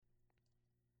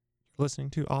Listening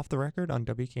to Off the Record on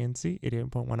WKNC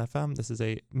 88.1 FM. This is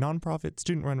a nonprofit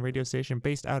student-run radio station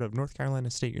based out of North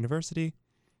Carolina State University.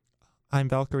 I'm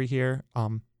Valkyrie here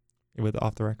with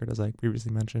Off the Record, as I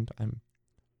previously mentioned. I'm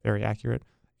very accurate.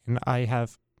 And I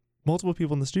have multiple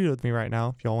people in the studio with me right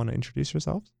now. If y'all want to introduce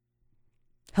yourselves.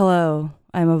 Hello,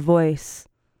 I'm a voice.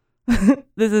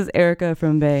 This is Erika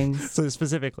from Bangzz. So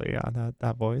specifically,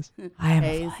 that voice. I am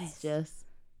Hey, a this voice. is Jess.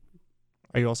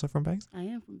 Are you also from Bangzz? I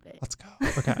am from Bangzz. Let's go.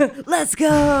 Okay. Let's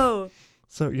go.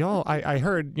 So y'all, I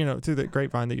heard, through the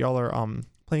grapevine that y'all are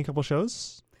playing a couple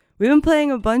shows. We've been playing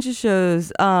a bunch of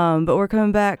shows, but we're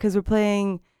coming back because we're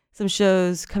playing some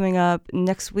shows coming up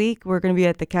next week. We're going to be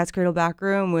at the Cat's Cradle Back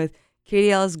Room with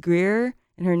Katie Alice Greer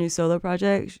and her new solo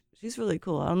project. She's really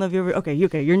cool. I don't know if you ever... Okay,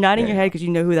 you're nodding your head because you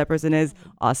know who that person is.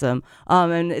 Awesome.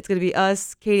 And it's going to be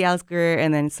us, Katie Alice Greer,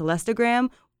 and then Celestagram.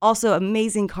 Also,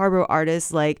 amazing Carbro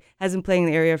artist, has been playing in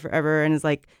the area forever and is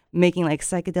making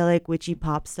psychedelic witchy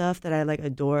pop stuff that I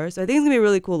adore. So I think it's gonna be a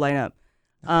really cool lineup.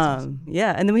 Awesome.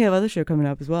 Yeah, and then we have other show coming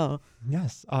up as well.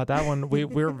 Yes, that one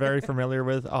we're very familiar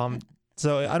with.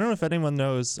 So I don't know if anyone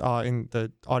knows, in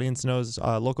the audience knows,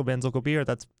 Local Bands, Local Beer.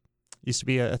 That's used to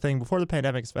be a thing before the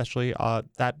pandemic, especially.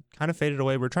 That kind of faded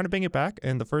away. We're trying to bring it back,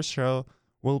 and the first show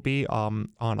will be on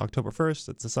October 1st.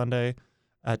 It's a Sunday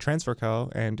at Transfer Co.,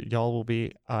 and y'all will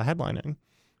be headlining.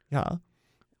 Yeah.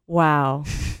 Wow.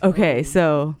 Okay,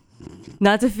 so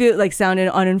not to feel sounding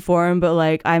uninformed,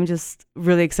 but I'm just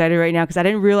really excited right now because I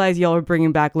didn't realize y'all were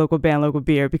bringing back Local Band, Local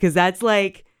Beer because that's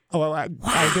Oh,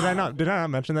 did I not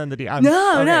mention that?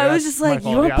 No, it was just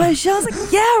you want to play a show? I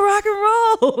was yeah, rock and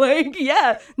roll.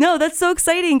 Yeah. No, that's so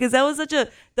exciting because that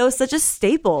was such a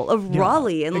staple of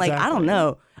Raleigh. And exactly. I don't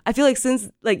know. I feel since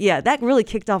that really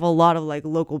kicked off a lot of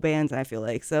local bands. And I feel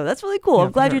so that's really cool.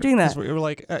 I'm glad you're doing that. We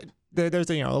were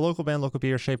there's a Local Band, Local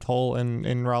Beer shaped hole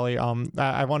in Raleigh.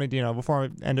 I wanted before I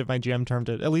ended my GM term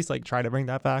to at least try to bring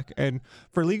that back. And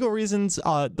for legal reasons,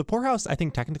 the Poorhouse I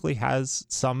think technically has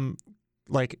some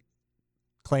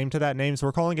claim to that name, so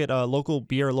we're calling it Local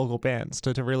Beer, Local Bands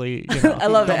to really I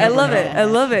love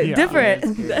it. Yeah.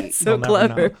 Different. That's so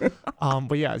clever.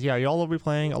 But yeah, y'all will be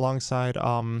playing alongside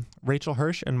Rachel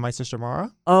Hirsch and my sister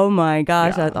Mara. Oh my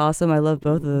gosh, that's awesome. I love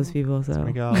both of those people. So there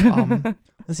we go.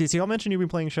 Let's see. So y'all mentioned you've been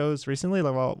playing shows recently.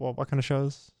 What kind of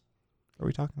shows are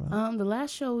we talking about? The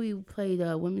last show we played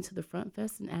Women to the Front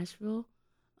Fest in Asheville,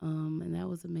 and that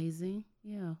was amazing.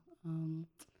 Yeah.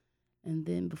 And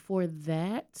then before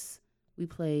that, we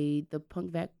played the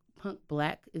Punk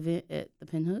Black event at the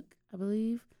Pinhook, I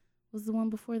believe, was the one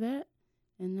before that.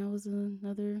 And that was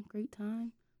another great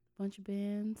time. A bunch of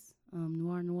bands,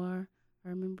 Noir, I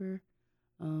remember.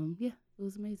 Yeah, it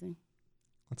was amazing.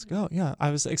 Let's go. Yeah,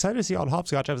 I was excited to see all the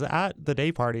Hopscotch. I was at the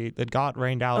day party that got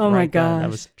rained out. Oh my right then. gosh. That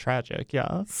was tragic.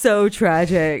 Yeah. So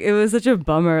tragic. It was such a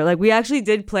bummer. We actually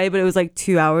did play, but it was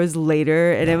 2 hours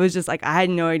later. And it was just I had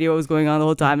no idea what was going on the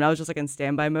whole time. And I was just in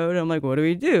standby mode. I'm what do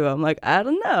we do? I'm I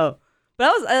don't know. But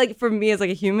I was for me as a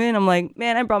human, I'm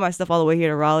man, I brought my stuff all the way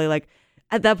here to Raleigh.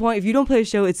 At that point, if you don't play a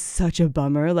show, it's such a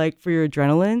bummer, for your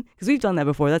adrenaline. Because we've done that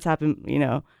before. That's happened,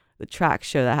 the track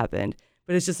show that happened.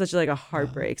 But it's just such a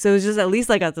heartbreak. So it's just at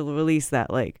least I got to release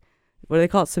that what do they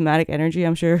call it? Somatic energy,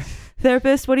 I'm sure.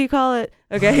 Therapist, what do you call it?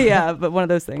 Okay, yeah, but one of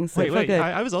those things. So wait.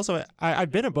 I was also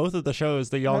I've been at both of the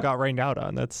shows that y'all got rained out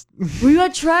on. That's Were you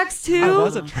at tracks too? I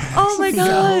was at tracks. Oh my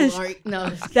gosh. No.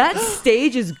 That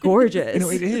stage is gorgeous.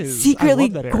 it is. Secretly I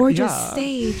love that area. gorgeous Yeah.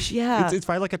 stage. Yeah. It's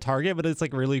by a Target, but it's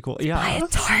really cool. Yeah. By a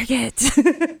Target.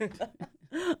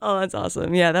 Oh, that's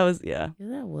awesome. Yeah, that was Yeah,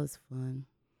 that was fun.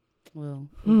 Well,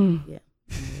 yeah.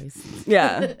 Anyways.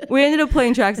 Yeah. We ended up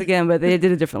playing tracks again, but they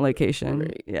did a different location.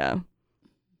 Right. Yeah.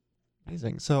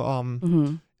 Amazing. So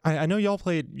I know y'all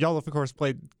of course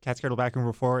played Cat's Cradle Back Room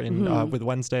before with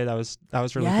Wednesday. That was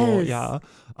really cool. Yes.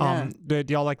 Yeah. Do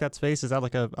y'all like that space? Is that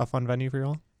a fun venue for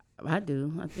y'all? I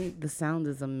do. I think the sound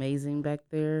is amazing back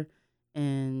there,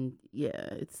 and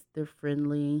yeah, they're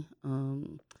friendly.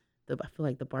 I feel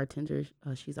like the bartender,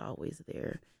 she's always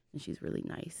there, and she's really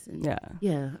nice. And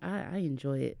yeah, I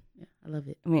enjoy it. Yeah, I love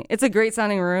it. I mean, it's a great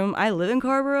sounding room. I live in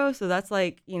Carborough, so that's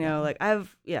and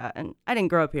I didn't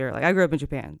grow up here. I grew up in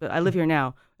Japan, but I live here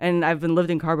now, and I've been lived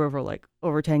in Carborough for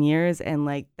over 10 years, and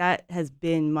that has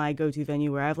been my go-to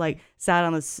venue where I've sat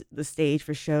on the stage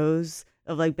for shows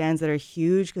of bands that are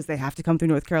huge because they have to come through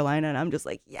North Carolina, and I'm just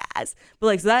yes.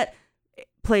 But so that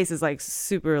place is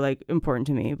super important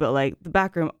to me. But the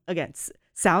back room again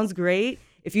sounds great.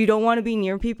 if you don't want to be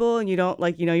near people and you don't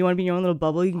like, you want to be in your own little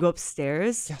bubble, you can go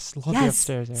upstairs. Yes, love the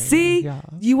upstairs area. See, Yeah.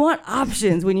 you want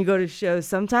options when you go to shows.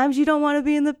 Sometimes you don't want to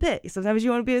be in the pit. Sometimes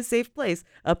you want to be in a safe place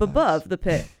up above the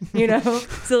pit,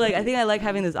 So like, I think I like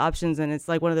having those options, and it's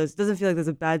like one of those, doesn't feel like there's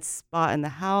a bad spot in the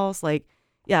house. Like,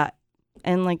 yeah.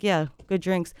 And like, yeah, good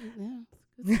drinks.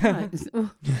 Yeah.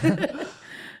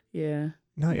 Yeah.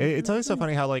 No, it's always so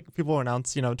funny how like people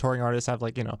announce, touring artists have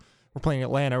like, we're playing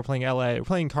Atlanta, we're playing LA, we're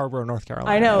playing Carborough, North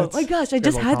Carolina. I know. It's My gosh, I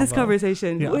just had this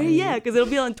conversation. Yeah, because it'll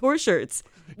be on tour shirts,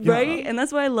 right? Yeah. And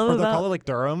that's what I love or about. They'll call it like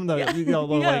Durham.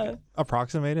 Like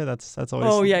approximated. That's always.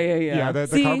 Oh yeah. Yeah, the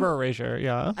See, Carborough erasure.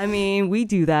 Yeah. I mean, we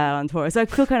do that on tour, so I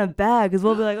feel kind of bad because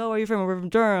we'll be like, "Oh, where are you from? We're from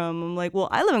Durham." I'm like, "Well,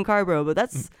 I live in Carborough, but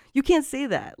that's you can't say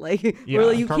that. Like,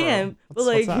 really, you Carborough. can, but What's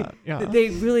like, that? Yeah. they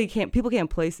really can't. People can't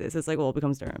place this. It's like, well, it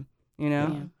becomes Durham,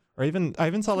 Yeah. Or I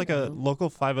even saw like a local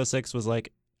 506 was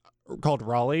like called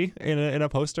Raleigh in a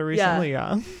poster recently.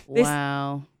 Yeah.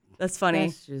 Wow. That's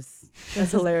funny.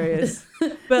 That's hilarious.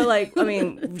 But like, I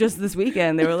mean, just this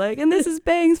weekend they were like, and this is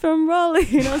Bangzz from Raleigh.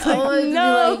 And I was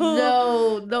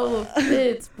like, no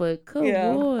offense, but come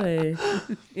on.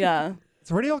 Yeah.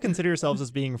 So where do y'all consider yourselves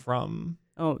as being from?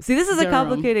 Oh, see, this is a Durham.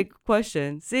 complicated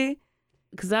question. See,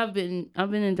 Because I've been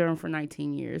in Durham for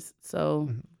 19 years, so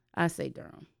I say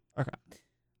Durham. Okay.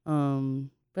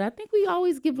 But I think we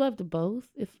always give love to both,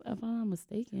 if I'm not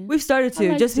mistaken. we've started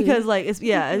to like just to. because like it's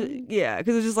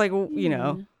because it's just like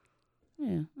Yeah.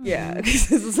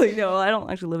 because it's like no, I don't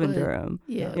actually live in But, Durham.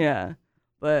 Yeah. Yeah.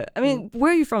 But I mean,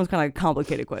 where are you from is kind of like a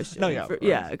complicated question. No, yeah, of course.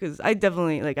 Because I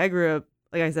definitely I grew up,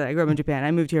 like I said, I grew up in Japan.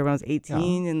 I moved here when I was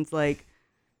 18, and it's like,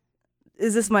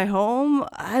 is this my home?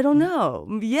 I don't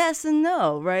know. Yes and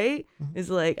no, right? It's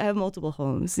like I have multiple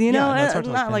homes, no, it's hard and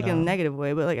to, not like in a pin down. negative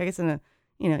way, but like I guess in a,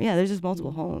 there's just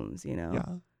multiple homes, Yeah,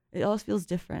 It always feels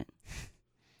different.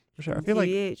 for sure. I feel like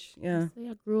TBH, yeah. I say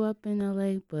I grew up in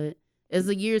LA, but as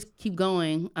the years keep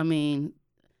going, I mean,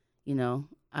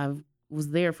 I was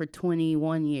there for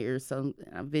 21 years, so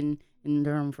I've been in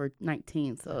Durham for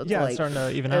 19. So it's it's starting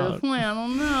to even at the out. point, I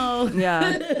don't know.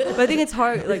 Yeah. But I think it's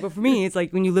hard, like, but for me, it's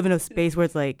like when you live in a space where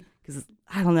it's like, because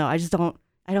I don't know,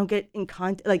 I don't get in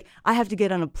contact. Like, I have to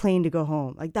get on a plane to go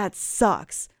home. Like, that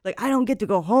sucks. Like, I don't get to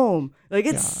go home. Like,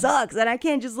 it sucks. And I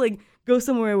can't just, like, go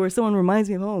somewhere where someone reminds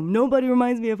me of home. Nobody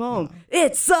reminds me of home.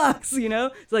 It sucks,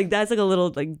 So, like, that's, like, a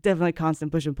little, like, definitely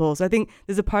constant push and pull. So I think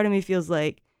there's a part of me feels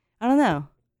like, I don't know.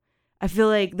 I feel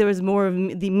like there was more of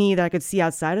me that I could see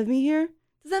outside of me here.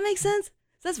 Does that make sense?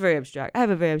 That's very abstract. I have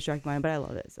a very abstract mind, but I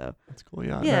love it. So That's cool.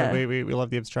 Yeah. Yeah. No, we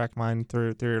love the abstract mind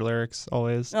through your lyrics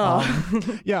always. Oh.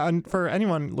 Yeah. And for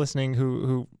anyone listening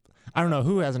who I don't know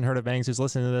who hasn't heard of Bangzz who's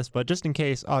listening to this, but just in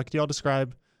case, could y'all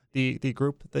describe the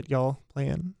group that y'all play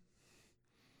in?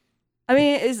 I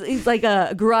mean, it's like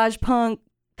a garage punk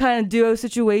kind of duo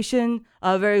situation.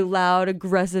 Very loud,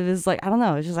 aggressive. Is like, I don't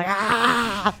know. It's just like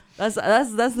That's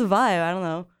the vibe. I don't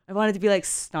know. I want it to be like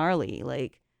snarly,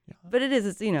 like. But it is.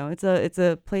 It's it's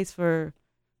a place for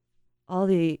all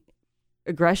the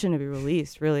aggression to be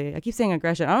released. Really, I keep saying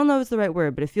aggression. I don't know if it's the right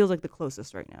word, but it feels like the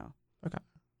closest right now. Okay.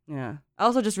 Yeah. I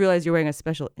also just realized you're wearing a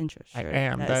special interest shirt. I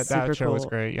am. That super show was cool.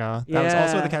 great. Yeah. That was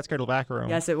also the Cat's Cradle back room.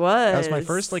 Yes, it was. That was my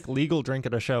first like legal drink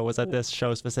at a show. Was at this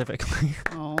show specifically.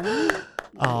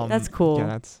 Oh. That's cool. Yeah,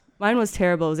 that's. Mine was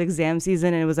terrible. It was exam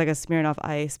season, and it was like a Smirnoff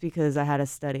Ice because I had to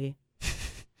study.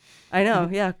 I know.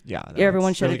 Yeah. Yeah.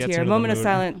 Everyone that's shed really a gets tear. into the Moment of mood.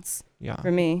 silence Yeah. for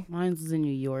me. Mine was in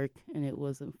New York, and it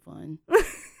wasn't fun.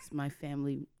 It's my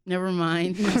family. Never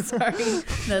mind. I'm sorry.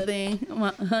 Nothing.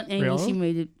 My Aunt Amy, Really?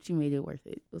 she made it worth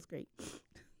it. It was great.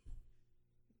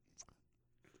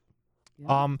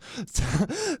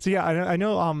 So yeah, I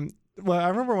know. Well, I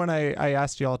remember when I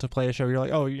asked y'all to play a show. You're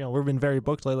like, oh, we've been very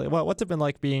booked lately. Well, what's it been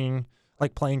like being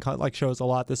like playing like shows a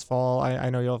lot this fall? I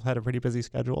know y'all have had a pretty busy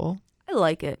schedule. I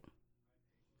like it.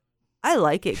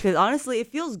 Because honestly, it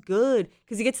feels good.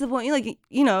 Because you get to the point,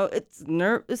 it's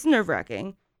nerve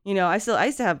wracking. I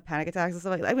used to have panic attacks and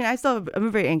stuff like that. I mean, I'm a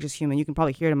very anxious human. You can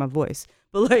probably hear it in my voice.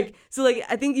 But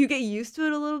I think you get used to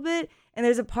it a little bit. And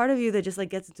there's a part of you that just like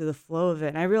gets into the flow of it.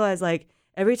 And I realize like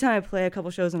every time I play a couple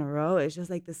shows in a row, it's just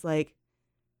like this like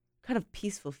kind of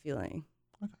peaceful feeling.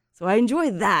 Okay. So I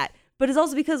enjoy that. But it's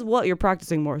also because you're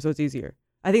practicing more, so it's easier.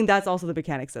 I think that's also the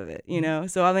mechanics of it,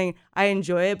 So I mean, I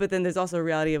enjoy it, but then there's also a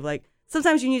reality of like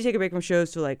sometimes you need to take a break from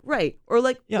shows to like write or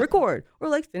like record or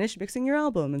like finish mixing your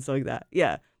album and stuff like that.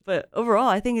 Yeah. But overall,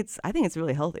 I think it's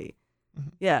really healthy. Mm-hmm.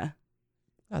 Yeah.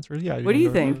 That's really What do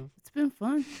you think? It's been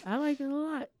fun. I like it a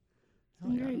lot. It's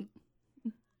been yeah. great.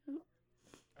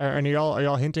 And are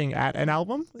y'all hinting at an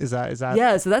album? Is that?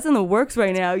 Yeah. So that's in the works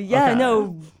right now. Yeah. Okay.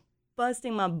 No.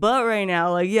 busting my butt right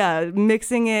now. Like, yeah,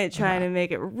 mixing it, trying to make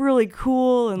it really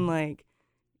cool, and like,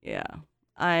 yeah,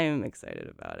 I'm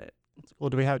excited about it.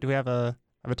 Well, do we have a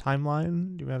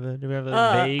timeline? Do we have a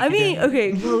vague? I mean,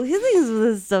 okay. Well, the thing is with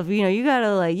this stuff, you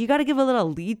gotta give a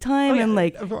little lead time, and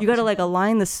like you gotta like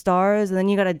align the stars, and then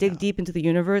you gotta dig deep into the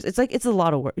universe. It's like it's a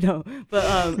lot of work. No, but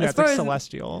as it's far like as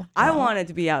celestial. I want it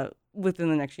to be out within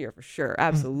the next year for sure,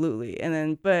 absolutely. And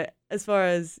then, but as far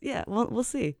as we'll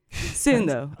see soon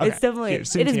though. Okay. It's definitely Here,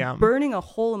 soon it is TM. burning a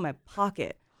hole in my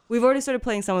pocket. We've already started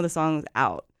playing some of the songs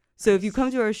out, so if you come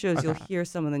to our shows, you'll hear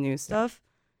some of the new stuff.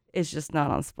 It's just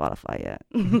not on Spotify yet.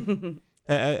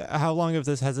 How long has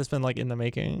this been like in the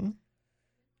making?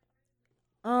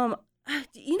 Do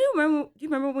you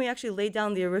remember when we actually laid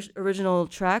down the original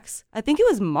tracks? I think it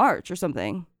was March or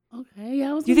something. Okay,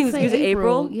 yeah. Do you think it was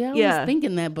April? Yeah, I was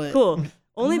thinking that, but cool.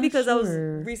 Only not because I was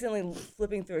sure. recently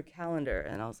flipping through a calendar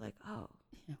and I was like, oh,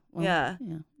 yeah.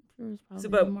 So,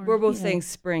 but we're both saying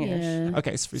springish. Yeah.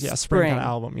 Okay, spring kind of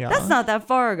album. Yeah, That's not that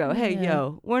far ago. Hey,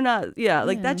 yo, we're not. Yeah,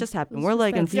 like that just happened. We're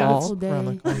like in fall.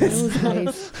 It was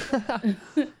nice.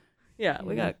 Yeah,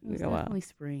 we got a while. Definitely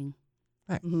spring.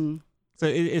 Right. Mm-hmm. So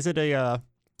is it a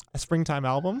springtime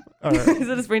album? Or? Is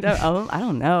it a springtime album? I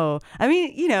don't know. I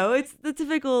mean, it's the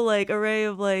typical like array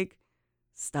of like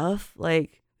stuff.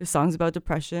 Like there's songs about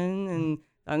depression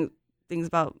and things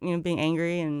about being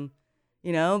angry and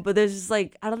but there's just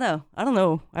like I don't know. I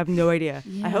have no idea.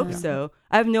 Yeah. I hope so.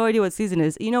 I have no idea what season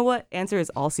is. You know what? Answer is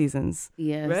all seasons.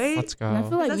 Yes. Right? Let's go. And I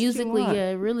feel like That's musically, what you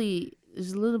yeah, really,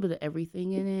 there's a little bit of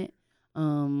everything in it.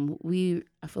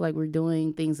 I feel like we're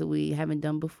doing things that we haven't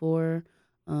done before.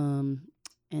 And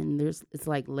it's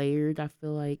like layered, I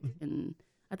feel like, and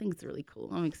I think it's really cool.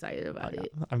 I'm excited about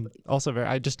it. I'm also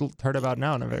I just heard about it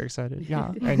now and I'm very excited.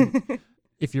 Yeah. And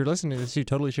if you're listening to this, you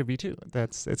totally should be too.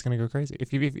 It's gonna go crazy.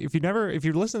 If you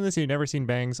listen to this and you've never seen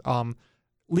Bangzz,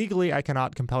 legally I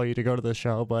cannot compel you to go to the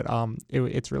show, but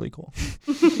it's really cool.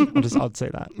 I'll say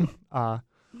that.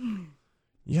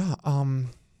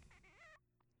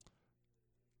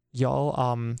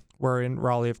 Y'all we're in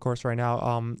Raleigh, of course, right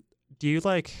now. Do you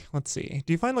do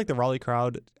you find like the Raleigh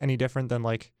crowd any different than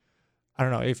like, I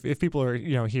don't know, if people are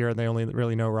here and they only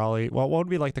really know Raleigh, what would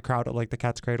be like the crowd at like the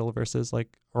Cat's Cradle versus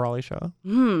like a Raleigh show?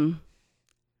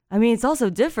 I mean, it's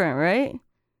also different, right?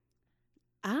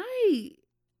 I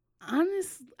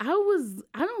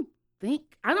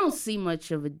don't see much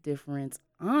of a difference,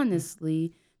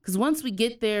 honestly, because once we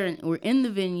get there and we're in the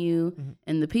venue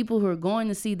and the people who are going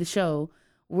to see the show,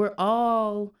 we're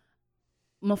all,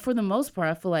 for the most part,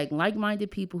 I feel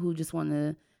like-minded people who just want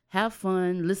to have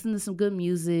fun, listen to some good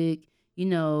music.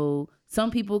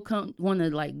 Some people want to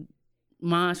like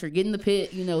mosh or get in the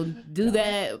pit, do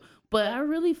that. But I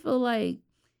really feel like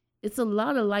it's a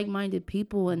lot of like-minded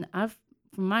people, and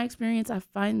from my experience, I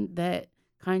find that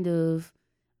kind of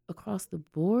across the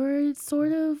board,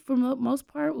 sort of. For the most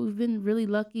part, we've been really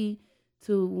lucky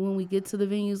to when we get to the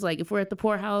venues. Like if we're at the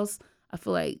Poorhouse, I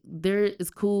feel like they're as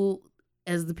cool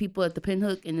as the people at the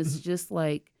Pinhook, and it's just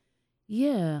like,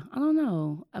 yeah, I don't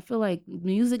know. I feel like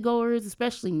music goers,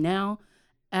 especially now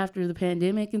after the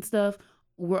pandemic and stuff,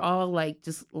 we're all like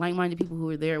just like-minded people who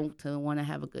are there to want to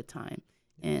have a good time,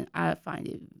 and I find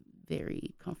it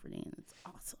very comforting and it's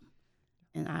awesome,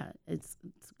 and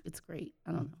it's great.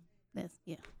 I don't know.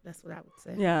 That's what I would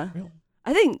say. Yeah,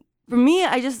 I think for me,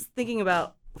 I just thinking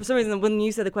about, for some reason, when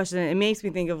you said the question, it makes me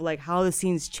think of like how the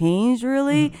scene's changed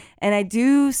really, and I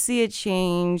do see a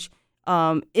change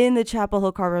in the Chapel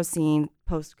Hill Carver scene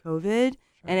post-COVID.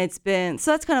 And it's been, so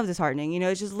that's kind of disheartening,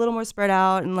 it's just a little more spread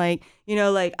out and like,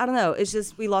 like, I don't know, it's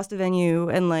just, we lost a venue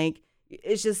and like,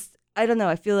 it's just, I don't know,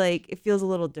 I feel like it feels a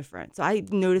little different. So I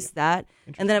noticed that.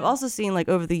 And then I've also seen like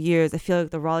over the years, I feel like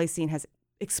the Raleigh scene has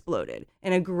exploded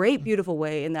in a great, beautiful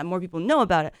way, and that more people know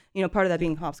about it. Part of that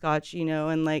being hopscotch,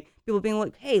 and like people being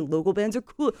like, hey, local bands are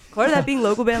cool. Part of that being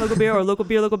local band, local beer, or local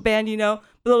beer, local band, blah,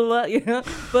 blah, blah,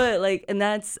 But like, and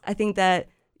that's, I think that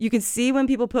you can see when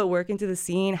people put work into the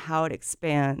scene, how it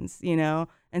expands, And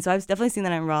so I've definitely seen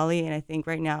that in Raleigh. And I think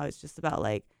right now it's just about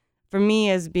like, for me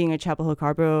as being a Chapel Hill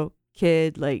Carborough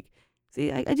kid, like,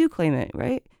 see, I do claim it,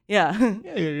 right? Yeah.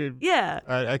 Yeah.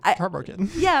 Carborough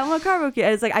kid. Yeah, I'm a Carborough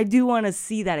kid. It's like, I do want to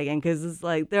see that again. Cause it's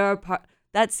like,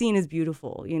 that scene is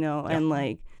beautiful, and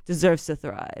like deserves to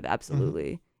thrive.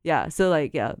 Absolutely. Yeah. So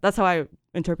like, yeah, that's how I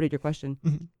interpreted your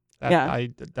question.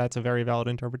 That's a very valid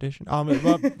interpretation.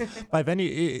 By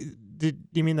venue, did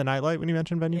you mean the Nightlight when you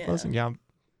mentioned venue closing? Yeah.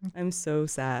 I'm so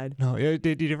sad. No,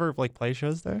 did you ever like play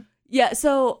shows there? Yeah,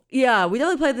 so yeah, we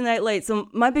definitely played the Nightlight. So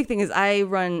my big thing is I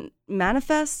run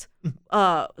Manifest.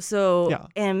 Okay, so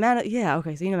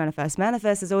Manifest.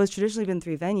 Manifest has always traditionally been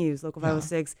 3 venues: Local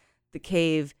 506, the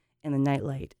Cave, and the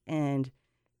Nightlight. And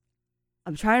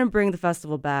I'm trying to bring the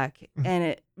festival back, and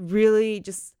it really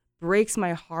just breaks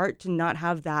my heart to not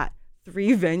have that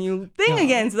 3-venue thing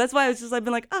again. So that's why it's just I've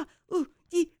been like, and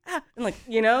like,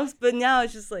 you know, but now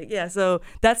it's just like, yeah. So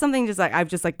that's something just like I've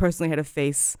just like personally had to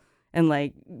face and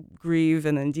like grieve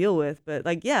and then deal with. But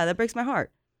like, yeah, that breaks my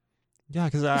heart. Yeah,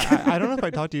 because I don't know if I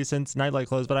talked to you since Nightlight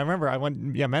closed, but I remember I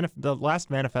went, the last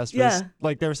Manifest was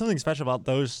like, there was something special about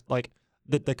those, like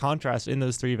the contrast in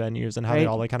those 3 venues and how they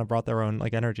all like kind of brought their own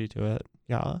like energy to it.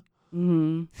 Yeah.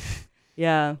 Mm-hmm.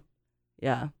 Yeah.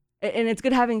 Yeah. And it's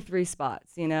good having 3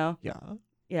 spots, you know? Yeah.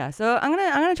 Yeah. So I'm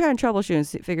gonna try and troubleshoot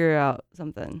and figure out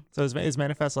something. So is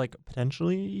Manifest like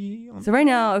potentially? So right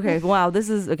now, okay, wow, this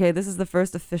is the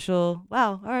first official.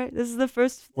 Wow, all right, this is the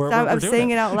first time I'm saying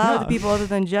it out loud to people other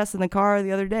than Jess in the car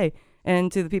the other day, and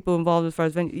to the people involved as far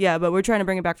as venue. Yeah, but we're trying to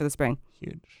bring it back for the spring.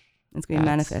 Huge. It's gonna be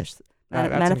Manifest.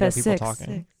 Manifest 6.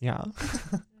 Yeah.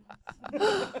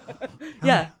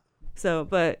 Yeah. So,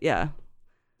 but yeah.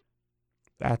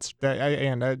 Manifest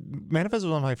was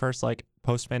one of my first like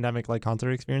post-pandemic like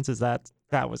concert experiences. That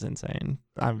was insane.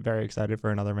 I'm very excited for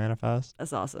another Manifest.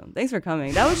 That's awesome. Thanks for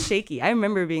coming. That was shaky. I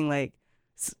remember being like,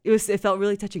 it felt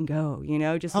really touch and go, you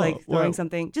know, just like throwing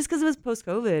something, just because it was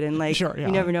post-COVID and like you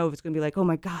never know if it's gonna be like, oh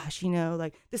my gosh, you know,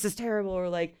 like this is terrible, or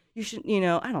like you should, you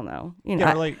know, I don't know, you know,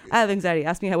 I have anxiety.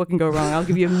 Ask me what can go wrong. I'll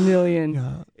give you a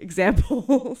million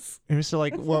examples. It was so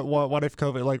like, what if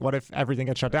COVID, like what if everything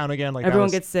gets shut down again? Like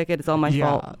everyone gets sick and it's all my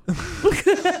fault.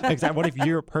 Exactly. What if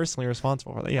you're personally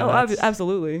responsible for that? Yeah.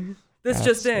 Absolutely. This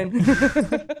just in.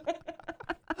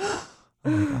 Oh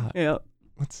my God. Yeah.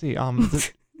 Let's see.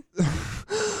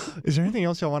 Is there anything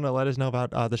else y'all want to let us know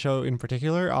about the show in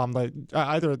particular? Like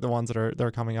either of the ones that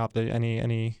are coming up.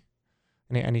 Any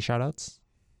shout outs?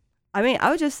 I mean, I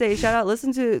would just say shout out,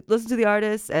 listen to the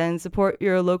artists and support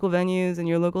your local venues and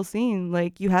your local scene,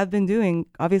 like you have been doing,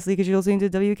 obviously, because you're listening to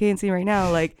WKNC right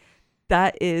now. Like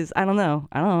that is, I don't know.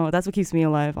 That's what keeps me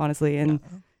alive, honestly. And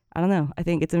I don't know. I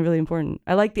think it's really important.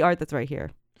 I like the art that's right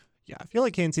here. Yeah, I feel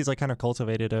like KNC's like kind of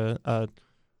cultivated a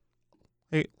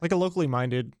locally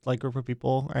minded like group of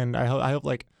people, and I hope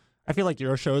like I feel like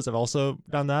your shows have also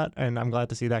done that, and I'm glad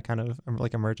to see that kind of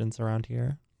like emergence around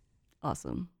here.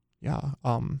 Awesome. Yeah.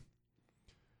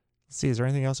 Let's see, is there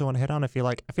anything else I want to hit on? I feel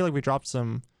like we dropped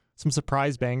some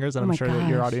surprise bangers that I'm sure that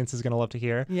your audience is gonna love to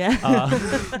hear. Yeah.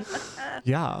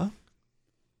 Yeah.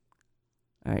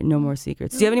 All right, no more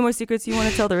secrets. Do you have any more secrets you want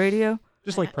to tell the radio?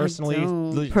 Just like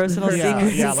personally, personal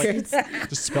secrets. Yeah, like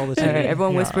just spill the tea. All right,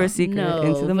 everyone whisper a secret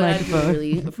into the microphone. I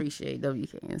really appreciate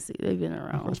WKNC. They've been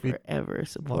around forever,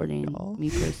 supporting me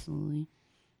personally,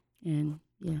 and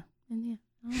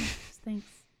thanks.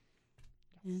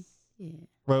 And, yeah.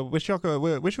 Well, wish we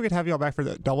could have y'all back for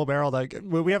the Double Barrel. Like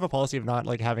we have a policy of not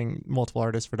like having multiple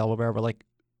artists for Double Barrel, but like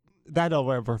that Double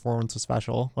Barrel performance was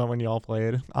special when y'all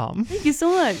played. Thank you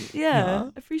so much. Yeah,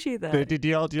 I appreciate that. Did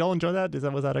y'all enjoy that?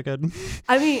 Was that a good?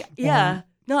 I mean, yeah.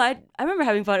 No, I remember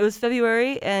having fun. It was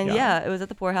February, and it was at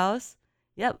the Poorhouse.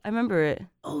 Yep, I remember it.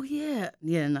 Oh yeah,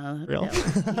 no, real.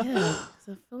 Because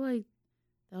I feel like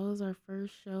that was our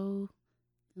first show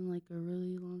in like a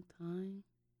really long time.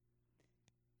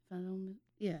 That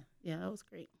was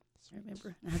great. I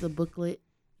remember. I had a booklet.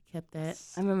 Kept that.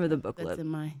 I remember the booklet. That's in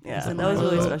my. That was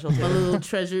really special too. My little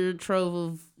treasure trove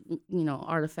of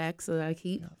artifacts that I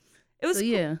keep. It was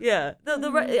cool. Yeah. I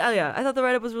thought the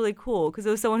write up was really cool because it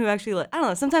was someone who actually like, I don't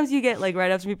know. Sometimes you get like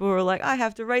write ups from people who are like, I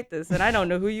have to write this and I don't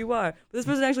know who you are, but this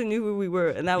person actually knew who we were,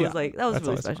 and that was really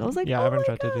special. Fun. I was like, I haven't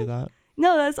tried to do that.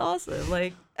 No, that's awesome.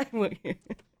 Like, what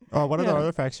are the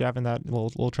other facts you have in that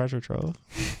little treasure trove?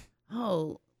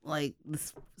 Oh, like the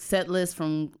set list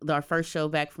from our first show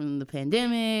back from the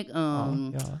pandemic.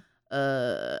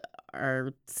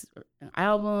 Our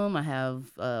album. I have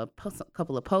a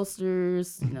couple of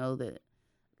posters. That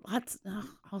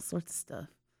all sorts of stuff.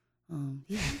 I'm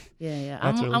really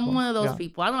one of those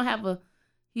people. I don't have a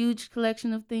huge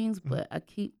collection of things, but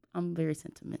I'm very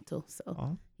sentimental.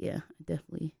 So I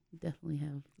definitely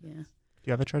have. Yeah. Do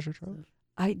you have a treasure trove?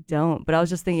 I don't, but I was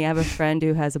just thinking I have a friend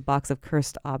who has a box of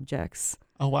cursed objects.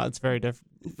 Oh wow, it's very different.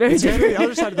 It's the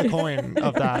other side of the coin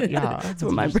of that. Yeah, that's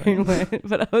where my brain went.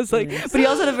 But I was like, but he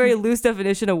also had a very loose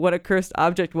definition of what a cursed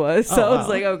object was. So I was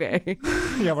like, okay.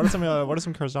 Yeah, what are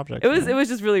some cursed objects? It was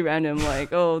just really random.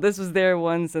 Like, oh, this was there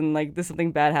once, and like this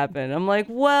something bad happened. I'm like,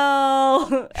 well,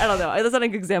 I don't know. That's not a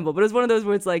good example, but it was one of those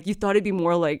where it's like you thought it'd be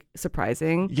more like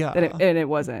surprising. Yeah. And it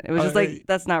wasn't. It was just like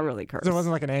that's not really cursed. So it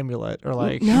wasn't like an amulet or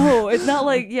like. No, it's not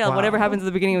like whatever happens at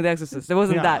the beginning of The Exorcist. It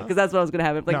wasn't that, because that's what was gonna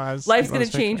happen. Like life's gonna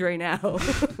change right now.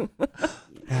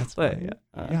 That's but funny.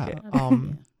 Okay.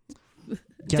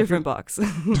 different box.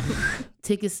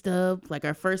 Ticket stub, like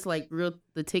our first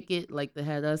the ticket like that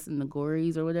had us in the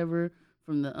Gories or whatever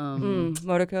from the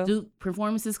Motorco Duke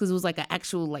performances, because it was like an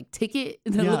actual like ticket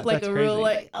that Yeah, looked like that's a real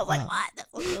crazy. I was like,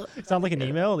 what? That's Sound like an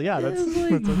email? Yeah, that's,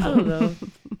 like, that's I don't know,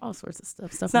 all sorts of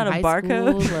stuff. It's not from a high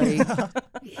barcode? School,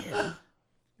 like,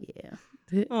 yeah.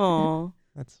 Oh,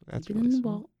 that's Keep it really in the sweet.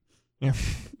 vault. Yeah.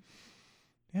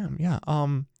 Yeah.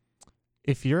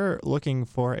 If you're looking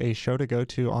for a show to go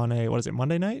to on a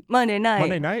Monday night? Monday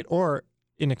night. Or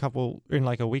in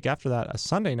like a week after that, a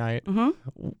Sunday night.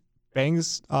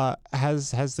 Bangzz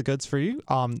has the goods for you.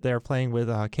 They're playing with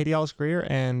Katie Alice Greer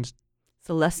and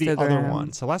Celestagram. the other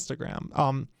one,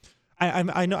 Celestagram.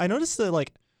 I noticed that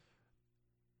like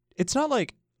it's not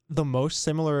like the most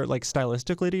similar like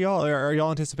stylistically to y'all. Or are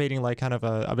y'all anticipating like kind of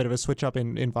a bit of a switch up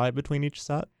in vibe between each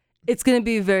set? It's gonna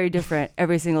be very different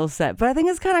every single set, but I think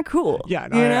it's kind of cool. Yeah,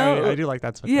 you know? I do like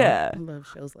that switch. Yeah, I love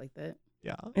shows like that.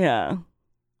 Yeah. yeah.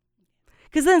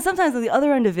 Because then sometimes on the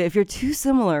other end of it, if you're too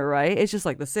similar, right, it's just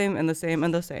like the same and the same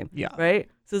and the same. Yeah. Right.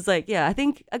 So it's like, yeah, I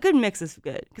think a good mix is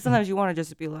good. Because sometimes you want to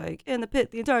just be like in the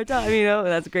pit the entire time, you know, and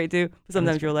that's great too. But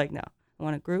sometimes you're like, no, I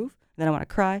want to groove, then I want to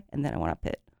cry, and then I want to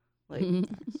pit. Like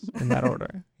In that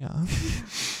order. Yeah.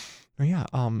 But yeah.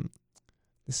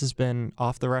 This has been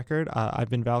Off the Record. I've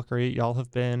been Valkyrie. Y'all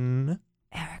have been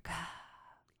Erika.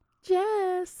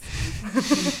 Jess.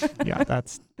 Yeah,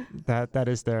 that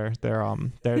is their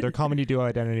comedy duo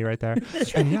identity right there.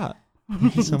 And yeah,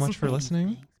 thank you so much for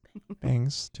listening.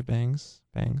 Bangs to Bangs.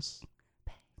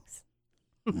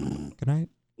 Good night.